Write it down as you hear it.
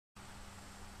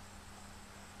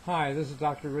Hi, this is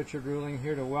Dr. Richard Ruling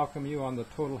here to welcome you on the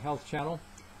Total Health Channel.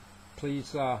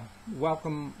 Please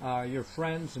welcome your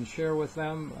friends and share with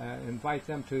them. Invite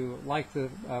them to like the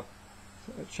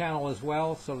channel as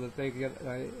well so that they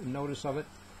get notice of it.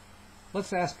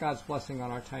 Let's ask God's blessing on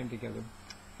our time together.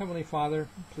 Heavenly Father,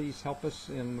 please help us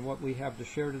in what we have to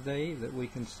share today, that we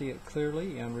can see it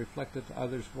clearly and reflect it to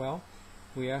others well.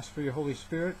 We ask for your Holy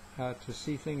Spirit to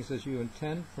see things as you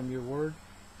intend from your word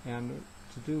and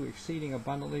to do exceeding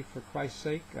abundantly for Christ's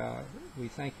sake. We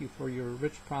thank you for your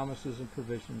rich promises and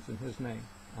provisions in his name.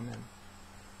 Amen.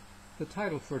 The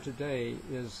title for today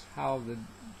is how the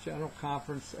General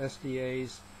Conference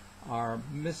SDAs are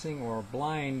missing or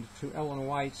blind to Ellen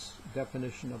White's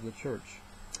definition of the church.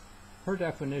 Her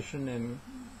definition in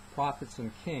Prophets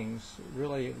and Kings,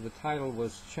 really the title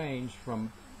was changed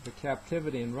from the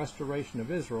captivity and restoration of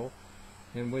Israel,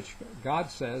 in which God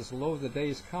says, "Lo, the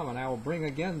days come, and I will bring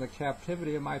again the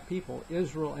captivity of my people,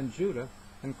 Israel and Judah,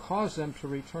 and cause them to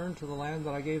return to the land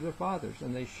that I gave their fathers,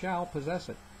 and they shall possess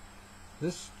it."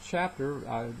 This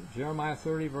chapter, Jeremiah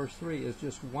 30, verse 3, is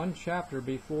just one chapter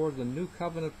before the new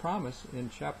covenant promise in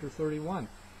chapter 31.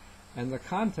 And the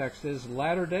context is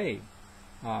latter day.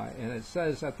 And it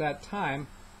says at that time,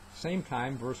 same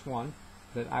time, verse 1,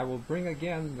 that I will bring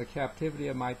again the captivity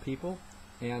of my people,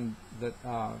 and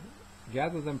that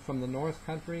gather them from the north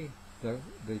country, the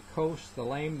coast, the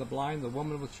lame, the blind, the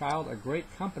woman with child. A great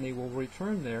company will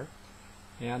return there.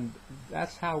 And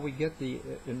that's how we get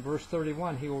in verse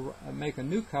 31, he will make a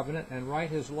new covenant and write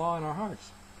his law in our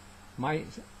hearts. My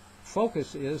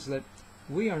focus is that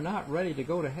we are not ready to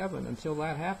go to heaven until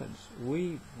that happens.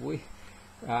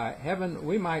 Heaven,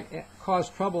 we might cause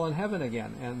trouble in heaven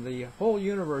again, and the whole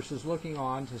universe is looking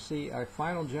on to see a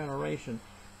final generation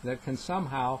that can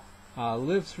somehow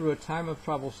live through a time of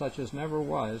trouble such as never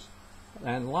was,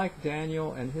 and like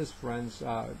Daniel and his friends,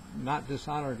 not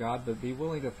dishonor God, but be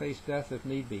willing to face death if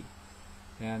need be.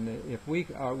 And if we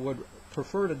would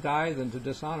prefer to die than to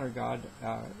dishonor God,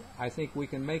 I think we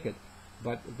can make it.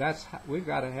 But we've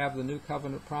got to have the new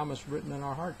covenant promise written in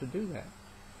our heart to do that.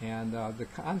 And the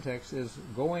context is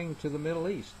going to the Middle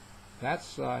East.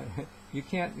 That's you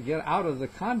can't get out of the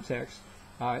context.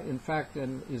 In fact,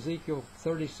 in Ezekiel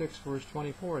 36, verse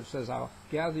 24, it says, "I'll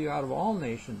gather you out of all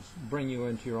nations, bring you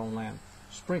into your own land,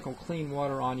 sprinkle clean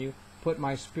water on you, put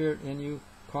my spirit in you,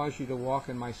 cause you to walk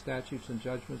in my statutes and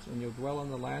judgments, and you'll dwell in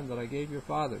the land that I gave your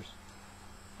fathers."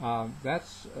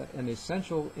 That's an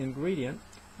essential ingredient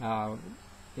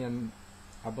in,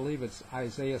 I believe it's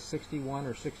Isaiah 61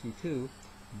 or 62,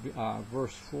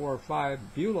 verse 4 or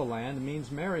 5. Beulah land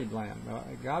means married land.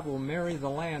 God will marry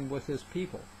the land with his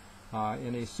people.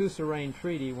 In a suzerain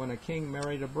treaty, when a king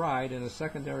married a bride, in a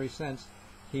secondary sense,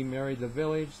 he married the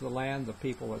village, the land, the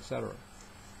people, etc.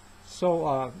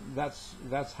 So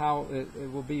that's how it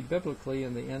will be biblically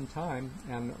in the end time.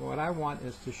 And what I want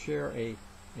is to share a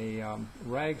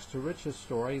rags to riches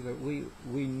story, that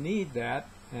we need that.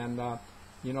 And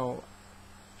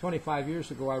 25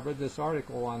 years ago I read this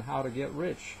article on how to get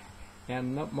rich,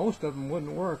 and most of them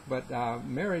wouldn't work, but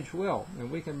marriage will, and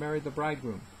we can marry the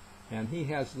bridegroom. And he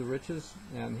has the riches,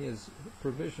 and his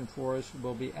provision for us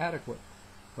will be adequate.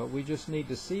 But we just need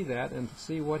to see that and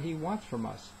see what he wants from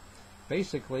us.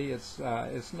 Basically, it's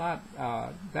not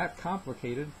that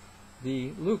complicated.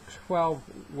 The Luke 12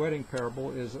 wedding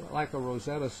parable is like a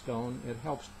Rosetta Stone. It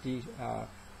helps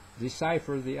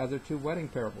decipher the other two wedding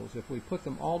parables. If we put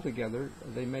them all together,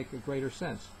 they make a greater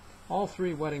sense. All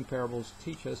three wedding parables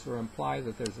teach us or imply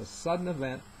that there's a sudden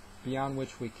event beyond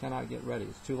which we cannot get ready.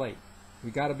 It's too late.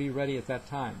 We've got to be ready at that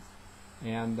time.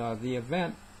 And the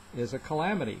event is a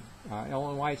calamity.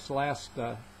 Ellen White's last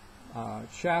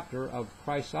chapter of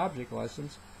Christ's Object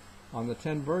Lessons on the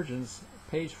 10 Virgins,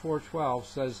 page 412,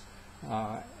 says,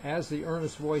 "As the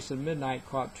earnest voice of midnight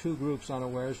caught two groups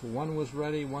unawares, one was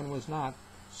ready, one was not,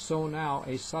 so now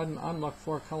a sudden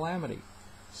unlooked-for calamity.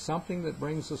 Something that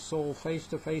brings the soul face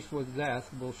to face with death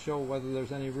will show whether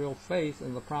there's any real faith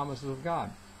in the promises of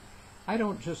God." I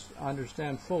don't just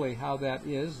understand fully how that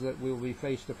is, that we'll be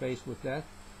face to face with death.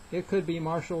 It could be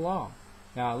martial law.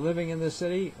 Living in the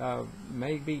city,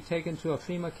 may be taken to a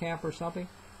FEMA camp or something.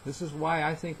 This is why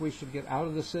I think we should get out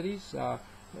of the cities.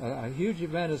 A huge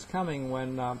event is coming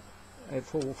when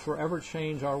it will forever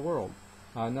change our world.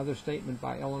 Another statement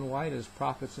by Ellen White is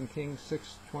Prophets and Kings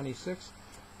 6:26.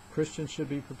 Christians should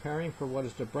be preparing for what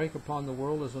is to break upon the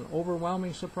world as an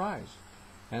overwhelming surprise.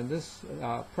 And this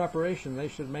preparation they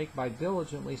should make by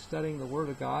diligently studying the Word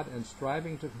of God and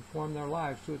striving to conform their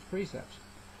lives to its precepts.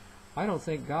 I don't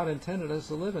think God intended us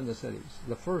to live in the cities.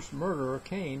 The first murderer,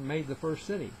 Cain, made the first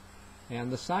city.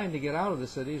 And the sign to get out of the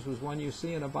cities was when you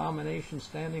see an abomination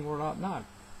standing where it ought not.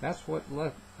 That's what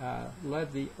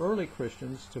led the early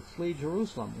Christians to flee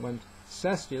Jerusalem when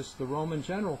Cestius, the Roman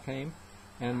general, came,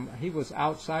 and he was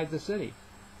outside the city.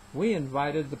 We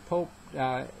invited the Pope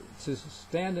to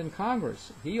stand in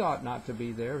Congress. He ought not to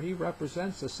be there. He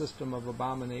represents a system of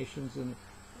abominations in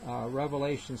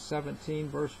Revelation 17,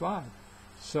 verse 5.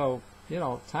 So,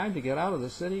 time to get out of the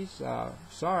cities.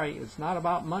 Sorry, it's not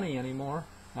about money anymore.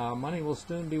 Money will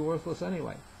soon be worthless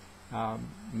anyway.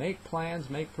 Make plans,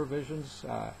 make provisions,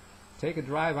 take a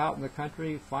drive out in the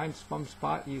country, find some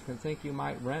spot you can think you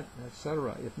might rent,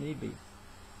 etc., if need be.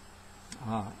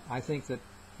 I think that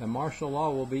the martial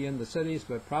law will be in the cities,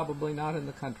 but probably not in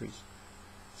the countries.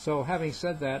 So having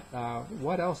said that,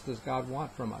 what else does God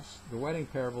want from us? The wedding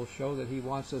parables show that he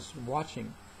wants us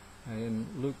watching. In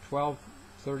Luke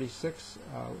 12:36,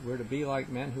 we're to be like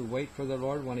men who wait for the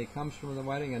Lord when he comes from the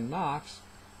wedding and knocks,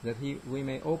 that we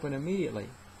may open immediately.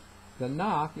 The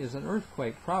knock is an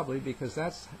earthquake, probably, because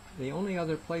that's the only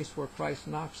other place where Christ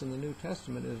knocks in the New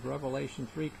Testament is Revelation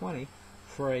 3:20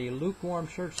 for a lukewarm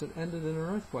church that ended in an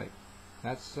earthquake.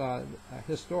 That's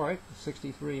historic,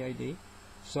 63 A.D.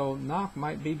 So knock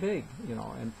might be big.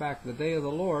 In fact, the day of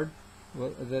the Lord,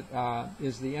 that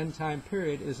is the end time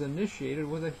period, is initiated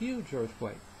with a huge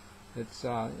earthquake. It's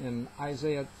in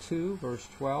Isaiah 2, verse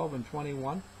 12 and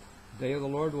 21. The day of the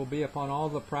Lord will be upon all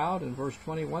the proud, and verse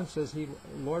 21 says the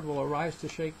Lord will arise to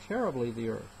shake terribly the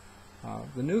earth.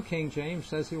 The New King James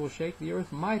says he will shake the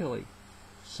earth mightily.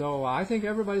 So I think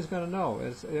everybody's going to know.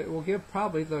 It will give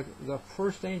probably the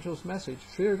first angel's message: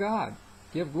 fear God,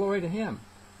 give glory to him.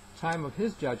 Time of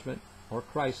his judgment, or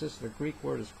crisis, the Greek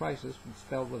word is crisis,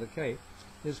 spelled with a K,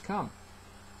 is come.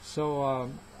 So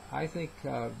I think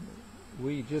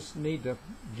we just need to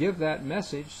give that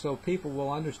message so people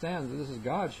will understand that this is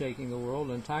God shaking the world,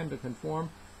 and time to conform,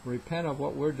 repent of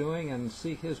what we're doing, and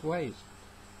seek his ways.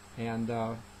 And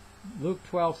Luke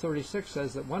 12:36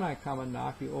 says that when I come and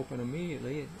knock, you open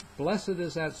immediately. Blessed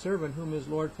is that servant whom his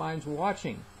Lord finds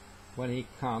watching. When he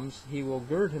comes, he will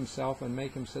gird himself and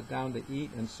make him sit down to eat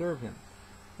and serve him.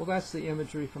 Well, that's the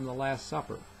imagery from the Last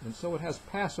Supper. And so it has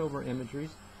Passover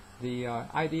imageries. The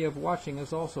idea of watching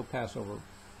is also Passover.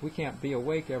 We can't be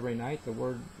awake every night.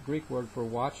 The Greek word for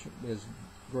watch is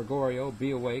Gregorio,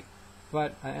 be awake.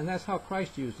 But and that's how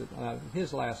Christ used it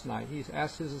his last night. He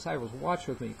asked his disciples, watch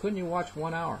with me. Couldn't you watch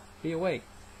 1 hour? Be awake.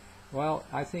 Well,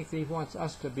 I think he wants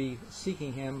us to be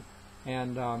seeking him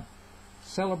and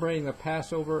celebrating the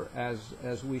Passover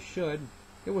as we should.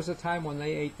 It was a time when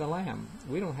they ate the lamb.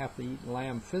 We don't have to eat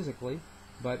lamb physically,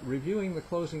 but reviewing the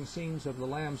closing scenes of the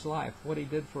lamb's life, what he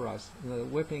did for us, the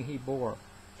whipping he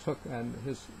took, and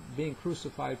his being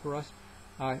crucified for us,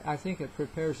 I think it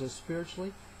prepares us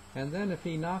spiritually. And then if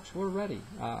he knocks, we're ready.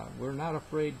 We're not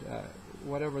afraid,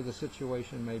 whatever the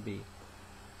situation may be.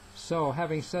 So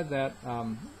having said that,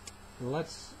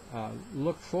 let's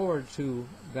look forward to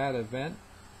that event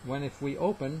when, if we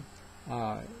open,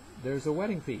 there's a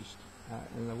wedding feast.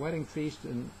 And the wedding feast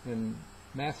in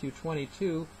Matthew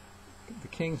 22, the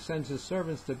king sends his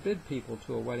servants to bid people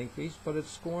to a wedding feast, but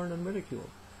it's scorned and ridiculed.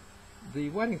 The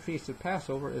wedding feast at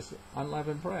Passover is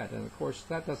unleavened bread, and of course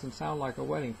that doesn't sound like a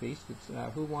wedding feast. It's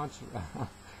who wants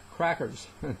crackers?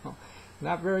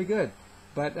 Not very good.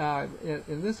 But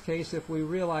in this case, if we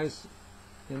realize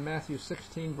in Matthew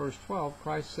 16, verse 12,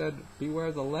 Christ said,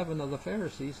 beware the leaven of the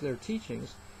Pharisees, their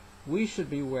teachings. We should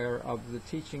beware of the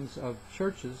teachings of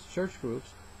church groups.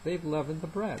 They've leavened the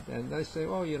bread, and they say,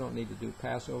 oh, you don't need to do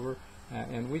Passover,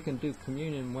 and we can do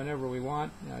communion whenever we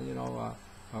want,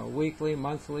 weekly,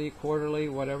 monthly, quarterly,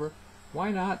 whatever.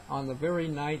 Why not on the very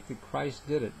night that Christ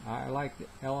did it? I like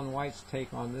Ellen White's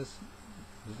take on this.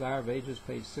 Desire of Ages,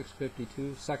 page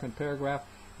 652, second paragraph.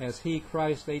 As he,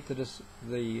 Christ, ate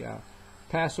the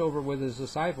Passover with his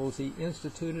disciples, he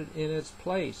instituted in its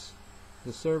place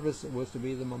the service that was to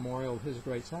be the memorial of his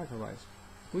great sacrifice.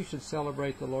 We should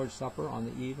celebrate the Lord's Supper on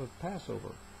the eve of Passover,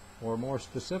 or more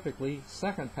specifically,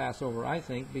 second Passover, I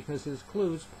think, because his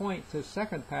clues point to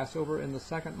second Passover in the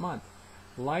second month.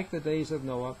 Like the days of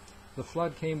Noah, the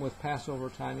flood came with Passover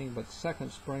timing, but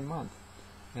second spring month.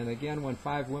 And again, when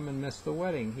 5 women missed the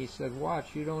wedding, he said,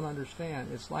 watch, you don't understand.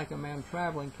 It's like a man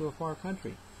traveling to a far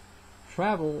country.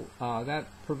 Travel, that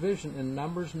provision in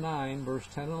Numbers 9, verse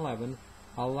 10 and 11,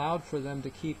 allowed for them to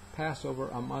keep Passover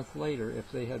a month later if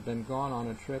they had been gone on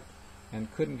a trip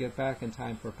and couldn't get back in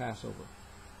time for Passover.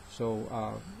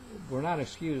 So we're not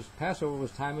excused. Passover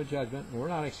was time of judgment, and we're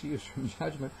not excused from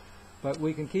judgment, but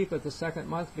we can keep it the second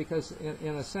month because,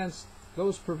 in a sense,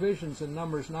 those provisions in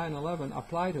Numbers 9:11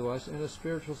 apply to us in a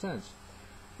spiritual sense.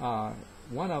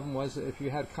 one of them was if you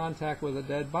had contact with a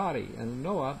dead body. And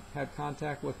Noah had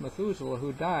contact with Methuselah,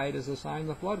 who died as a sign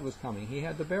the flood was coming. He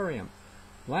had to bury him.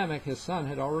 Lamech, his son,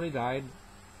 had already died.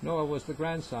 Noah was the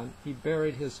grandson. He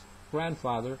buried his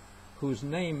grandfather, whose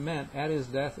name meant at his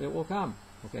death it will come.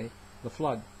 Okay, the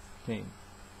flood came.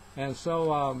 And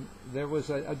so there was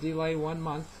a delay 1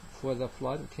 month for the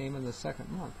flood. It came in the 2nd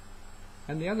month.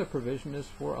 And the other provision is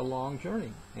for a long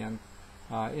journey. And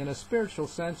in a spiritual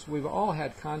sense, we've all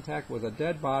had contact with a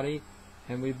dead body,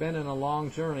 and we've been in a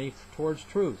long journey towards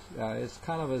truth. It's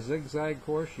kind of a zigzag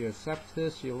course. You accept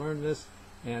this, you learn this,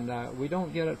 and we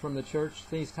don't get it from the church.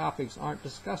 These topics aren't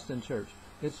discussed in church.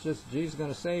 It's just Jesus is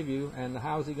going to save you, and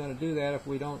how's he going to do that if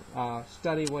we don't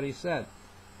study what he said?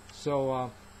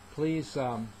 So please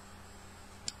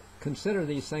consider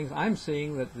these things. I'm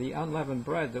seeing that the unleavened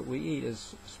bread that we eat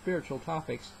is spiritual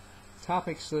topics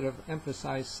that have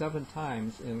emphasized 7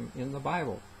 times in the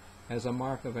Bible as a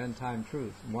mark of end-time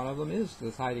truth. One of them is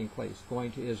the hiding place,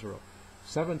 going to Israel.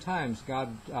 7 times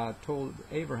God told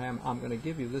Abraham, I'm going to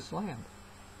give you this land.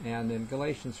 And in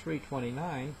Galatians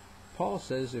 3:29, Paul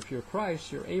says, if you're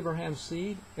Christ, you're Abraham's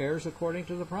seed, heirs according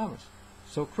to the promise.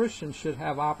 So Christians should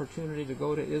have opportunity to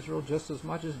go to Israel just as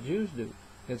much as Jews do.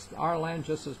 It's our land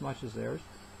just as much as theirs.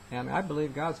 And I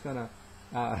believe God's going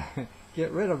to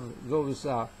get rid of those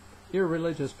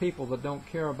irreligious people that don't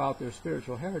care about their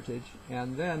spiritual heritage,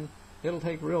 and then it'll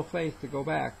take real faith to go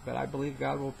back, but I believe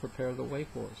God will prepare the way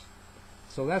for us.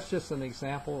 So that's just an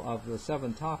example of the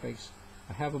 7 topics.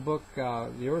 I have a book,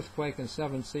 The Earthquake and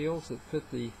 7 Seals, that fit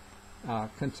the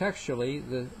contextually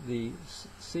the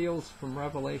seals from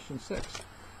Revelation 6.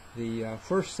 The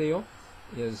first seal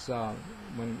is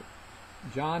when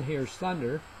John hears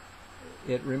thunder.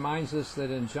 It reminds us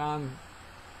that in John's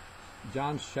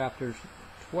chapter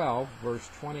 12, verse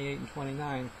 28 and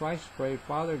 29, Christ prayed,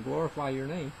 Father, glorify your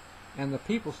name, and the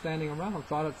people standing around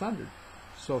thought it thundered.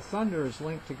 So thunder is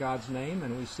linked to God's name,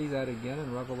 and we see that again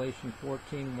in Revelation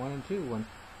 14, 1 and 2, when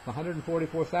the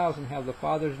 144,000 have the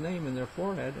Father's name in their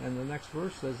forehead, and the next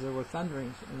verse says there were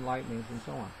thunderings and lightnings and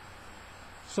so on.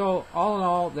 So all in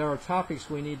all, there are topics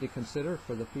we need to consider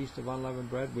for the Feast of Unleavened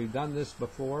Bread. We've done this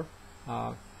before.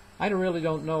 I really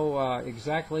don't know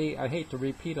exactly. I hate to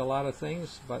repeat a lot of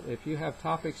things, but if you have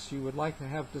topics you would like to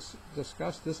have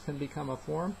discussed, this can become a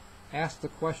forum. Ask the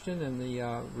question in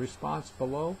the response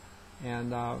below,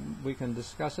 and we can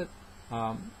discuss it.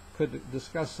 Could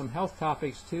discuss some health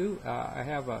topics too. I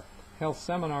have a health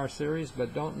seminar series,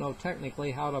 but don't know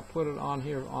technically how to put it on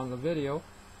here on the video,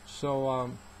 so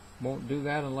won't do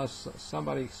that unless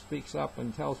somebody speaks up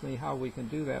and tells me how we can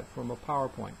do that from a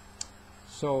PowerPoint.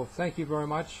 So thank you very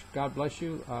much. God bless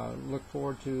you. Look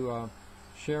forward to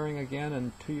sharing again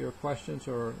and to your questions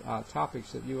or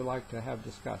topics that you would like to have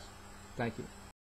discussed. Thank you.